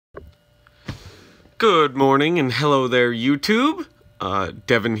Good morning and hello there YouTube.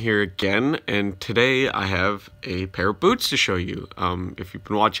 Devin here again, and today I have a pair of boots to show you. If you've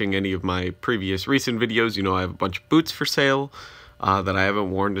been watching any of my previous recent videos, you know I have a bunch of boots for sale that I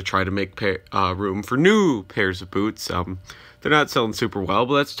haven't worn to try to make room for new pairs of boots. They're not selling super well,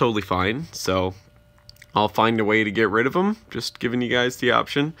 but that's totally fine. So I'll find a way to get rid of them, just giving you guys the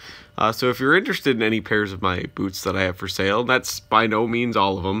option. So if you're interested in any pairs of my boots that I have for sale, that's by no means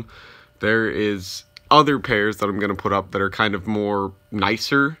all of them. There is other pairs that I'm going to put up that are kind of more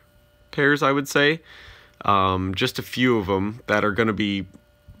nicer pairs, I would say. Just a few of them that are going to be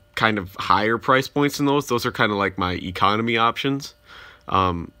kind of higher price points than those. Those are kind of like my economy options.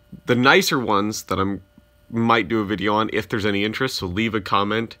 The nicer ones that I might do a video on if there's any interest, so leave a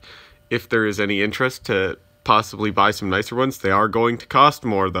comment if there is any interest to possibly buy some nicer ones. They are going to cost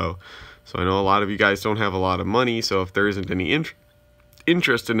more though. So I know a lot of you guys don't have a lot of money, so if there isn't any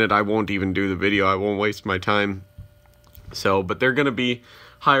interest in it, I won't even do the video. I won't waste my time. So, but they're going to be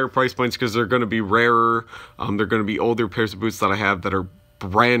higher price points because they're going to be rarer. They're going to be older pairs of boots that I have that are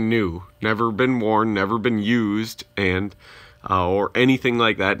brand new, never been worn, never been used, and or anything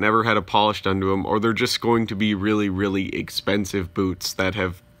like that, never had a polish done to them, or they're just going to be really, really expensive boots that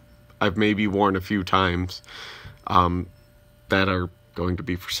I've maybe worn a few times, that are going to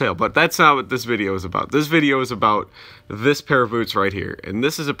be for sale. But that's not what this video is about. This video is about this pair of boots right here. And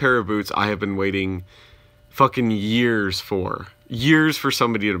this is a pair of boots I have been waiting fucking years for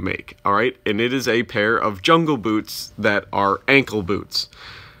somebody to make. All right. And it is a pair of jungle boots that are ankle boots.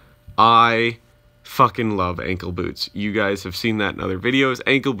 I fucking love ankle boots. You guys have seen that in other videos.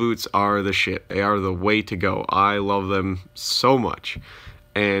 Ankle boots are the shit. They are the way to go. I love them so much.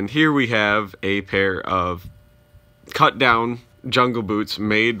 And here we have a pair of cut down jungle boots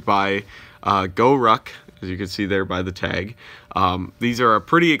made by Go Ruck, as you can see there by the tag. These are a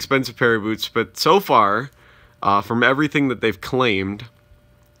pretty expensive pair of boots, but so far, from everything that they've claimed,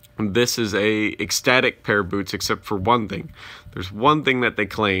 this is a ecstatic pair of boots, except for one thing. There's one thing that they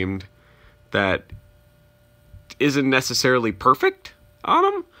claimed that isn't necessarily perfect on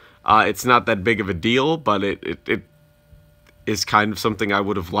them. It's not that big of a deal, but it is kind of something I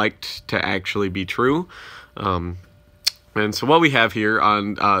would have liked to actually be true. And so what we have here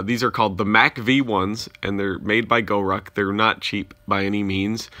on, these are called the Macv-1s, and they're made by Go Ruck. They're not cheap by any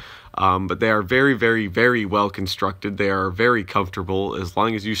means, but they are very, very, very well constructed. They are very comfortable as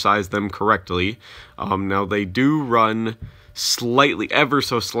long as you size them correctly. Now they do run slightly, ever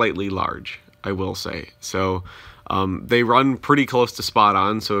so slightly large, I will say. So they run pretty close to spot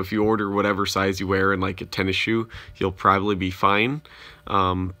on, so if you order whatever size you wear in like a tennis shoe, you'll probably be fine.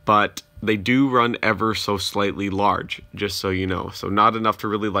 But they do run ever so slightly large, just so you know. So not enough to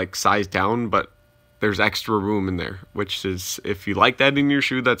really like size down, but there's extra room in there, which is, if you like that in your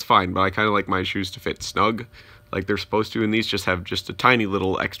shoe, that's fine. But I kind of like my shoes to fit snug like they're supposed to, and these just have just a tiny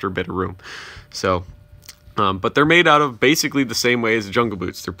little extra bit of room. So, but they're made out of basically the same way as the jungle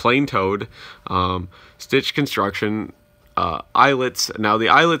boots. They're plain-toed, stitched construction, eyelets. Now the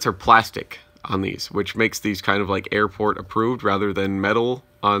eyelets are plastic on these, which makes these kind of like airport approved rather than metal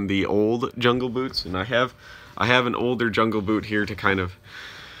on the old jungle boots. And I have an older jungle boot here to kind of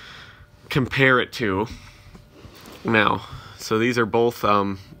compare it to now. So these are both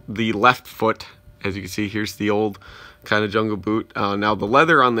the left foot, as you can see. Here's the old kind of jungle boot. Now the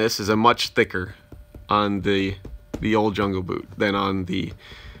leather on this is a much thicker on the old jungle boot than on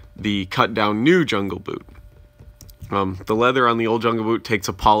the cut down new jungle boot. The leather on the old jungle boot takes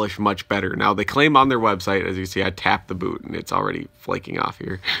a polish much better. Now, they claim on their website, as you see, I tapped the boot and it's already flaking off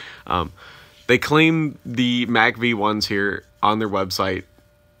here. They claim the Macv-1s here on their website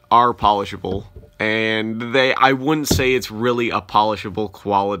are polishable, and I wouldn't say it's really a polishable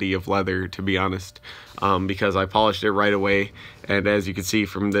quality of leather, to be honest, because I polished it right away, and as you can see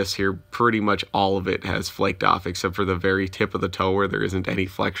from this here, pretty much all of it has flaked off, except for the very tip of the toe where there isn't any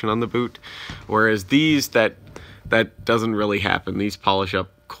flexion on the boot, whereas these, that doesn't really happen. These polish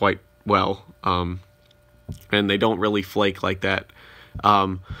up quite well, and they don't really flake like that.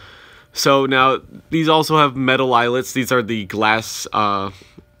 So now, these also have metal eyelets. These are the glass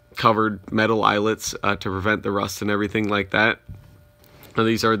covered metal eyelets to prevent the rust and everything like that. Now,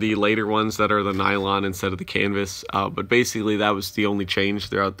 these are the later ones that are the nylon instead of the canvas, but basically that was the only change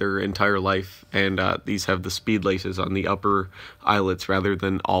throughout their entire life, and these have the speed laces on the upper eyelets rather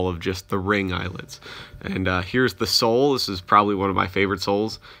than all of just the ring eyelets. And here's the sole. This is probably one of my favorite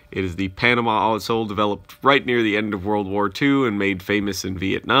soles. It is the Panama outsole, developed right near the end of World War II and made famous in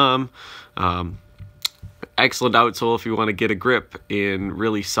Vietnam. Excellent outsole if you want to get a grip in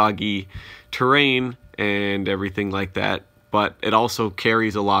really soggy terrain and everything like that. But it also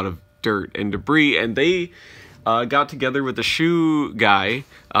carries a lot of dirt and debris, and they got together with a shoe guy,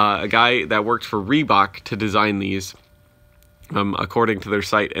 a guy that worked for Reebok to design these, according to their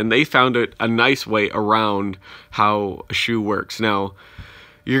site, and they found a nice way around how a shoe works. Now,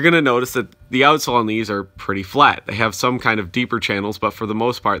 you're going to notice that the outsole on these are pretty flat. They have some kind of deeper channels, but for the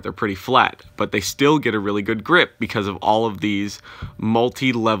most part, they're pretty flat. But they still get a really good grip because of all of these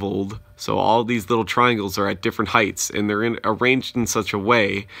multi-leveled, so all these little triangles are at different heights, and they're arranged in such a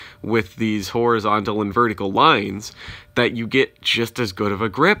way with these horizontal and vertical lines that you get just as good of a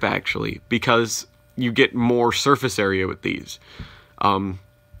grip, actually, because you get more surface area with these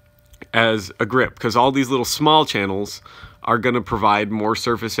as a grip, because all these little small channels are going to provide more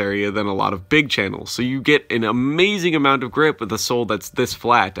surface area than a lot of big channels. So you get an amazing amount of grip with a sole that's this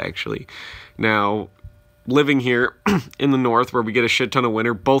flat, actually. Now, living here in the north where we get a shit ton of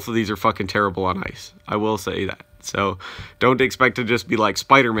winter, both of these are fucking terrible on ice. I will say that. So don't expect to just be like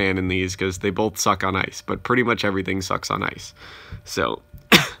Spider-Man in these, because they both suck on ice, but pretty much everything sucks on ice. So,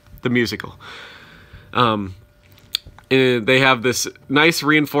 the musical. They have this nice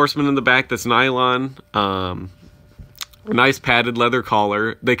reinforcement in the back that's nylon, nice padded leather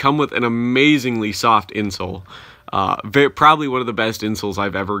collar. They come with an amazingly soft insole. Probably one of the best insoles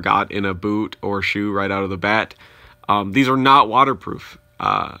I've ever got in a boot or shoe right out of the bat. These are not waterproof.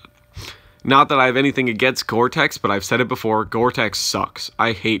 Not that I have anything against Gore-Tex, but I've said it before, Gore-Tex sucks.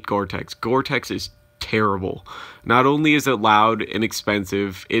 I hate Gore-Tex. Gore-Tex is terrible. Not only is it loud and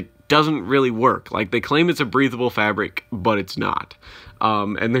expensive, it doesn't really work. Like, they claim it's a breathable fabric, but it's not.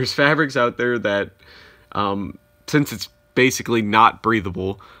 And there's fabrics out there that, since it's basically not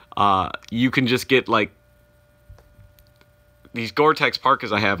breathable, you can just get, like, these Gore-Tex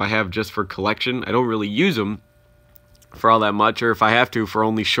parkas I have just for collection. I don't really use them for all that much, or if I have to, for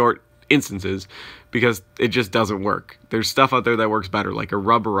only short instances, because it just doesn't work. There's stuff out there that works better, like a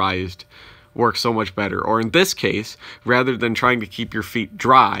rubberized works so much better. Or in this case, rather than trying to keep your feet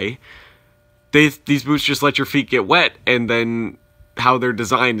dry, these boots just let your feet get wet, and then how they're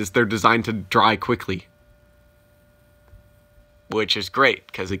designed is they're designed to dry quickly, which is great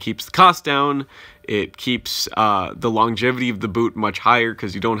because it keeps the cost down. It keeps the longevity of the boot much higher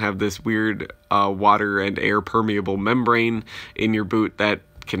because you don't have this weird water and air permeable membrane in your boot that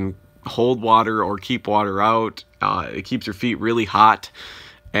can hold water or keep water out. It keeps your feet really hot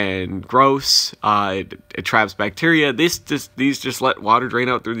and gross. It traps bacteria. These just let water drain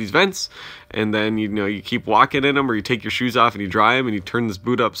out through these vents, and then you keep walking in them, or you take your shoes off and you dry them, and you turn this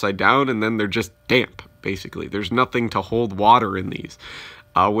boot upside down, and then they're just damp. Basically, there's nothing to hold water in these,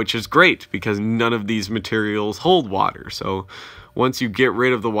 which is great because none of these materials hold water. So once you get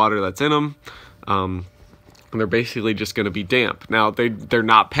rid of the water that's in them, they're basically just going to be damp. Now, they're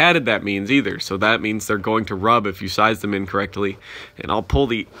not padded, that means either. So that means they're going to rub if you size them incorrectly. And I'll pull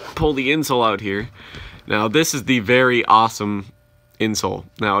the insole out here. Now, this is the very awesome insole.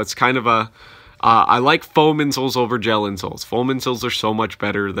 Now, it's kind of a... I like foam insoles over gel insoles. Foam insoles are so much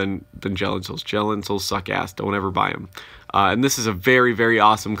better than gel insoles. Gel insoles suck ass. Don't ever buy them. And this is a very, very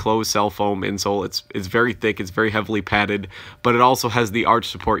awesome closed cell foam insole. It's very thick. It's very heavily padded, but it also has the arch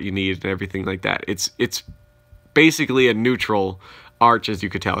support you need and everything like that. It's basically a neutral arch, as you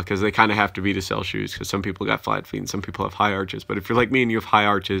could tell, because they kind of have to be to sell shoes, because some people got flat feet and some people have high arches. But if you're like me and you have high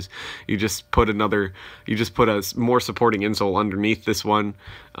arches, you just put a more supporting insole underneath this one.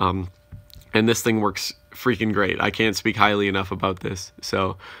 And this thing works freaking great. I can't speak highly enough about this.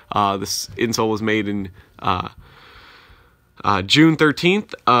 So this insole was made in June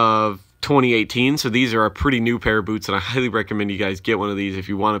 13th of 2018. So these are a pretty new pair of boots, and I highly recommend you guys get one of these if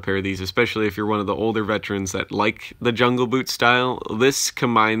you want a pair of these, especially if you're one of the older veterans that like the jungle boot style. This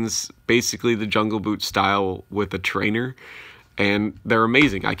combines basically the jungle boot style with a trainer, and they're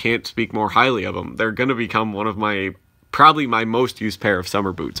amazing. I can't speak more highly of them. They're going to become one of probably my most used pair of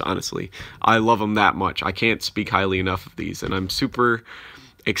summer boots, honestly. I love them that much. I can't speak highly enough of these, and I'm super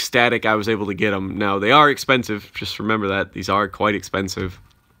ecstatic I was able to get them. Now, they are expensive. Just remember that. These are quite expensive.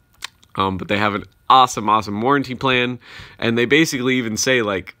 But they have an awesome, awesome warranty plan, and they basically even say,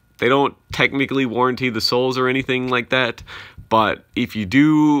 like, they don't technically warranty the soles or anything like that, but if you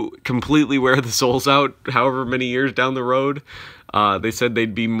do completely wear the soles out however many years down the road, they said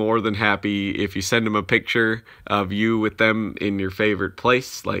they'd be more than happy if you send them a picture of you with them in your favorite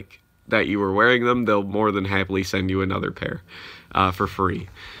place, like that you were wearing them. They'll more than happily send you another pair for free.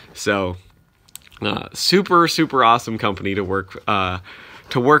 So super, super awesome company to work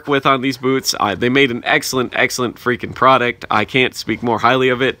with on these boots. They made an excellent, excellent freaking product. I can't speak more highly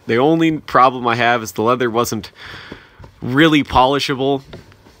of it. The only problem I have is the leather wasn't really polishable.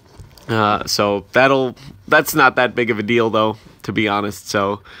 So that's not that big of a deal, though, to be honest.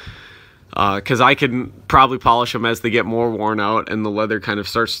 So because I can probably polish them as they get more worn out and the leather kind of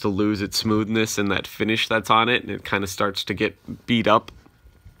starts to lose its smoothness and that finish that's on it, and it kind of starts to get beat up.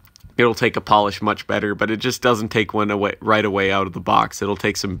 It'll take a polish much better, but it just doesn't take one away right away out of the box. It'll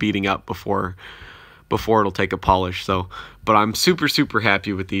take some beating up before it'll take a polish. So, but I'm super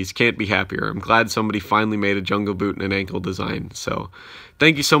happy with these. Can't be happier. I'm glad somebody finally made a jungle boot and an ankle design. So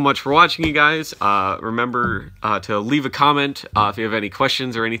thank you so much for watching, you guys. Remember to leave a comment if you have any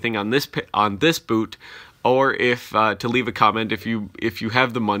questions or anything on this boot, or if to leave a comment if you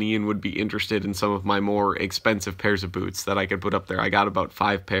have the money and would be interested in some of my more expensive pairs of boots that I could put up there. I got about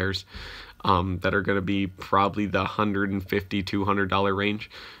 5 pairs that are going to be probably the $150, $200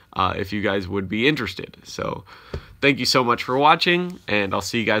 range, if you guys would be interested. So thank you so much for watching, and I'll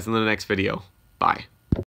see you guys in the next video. Bye.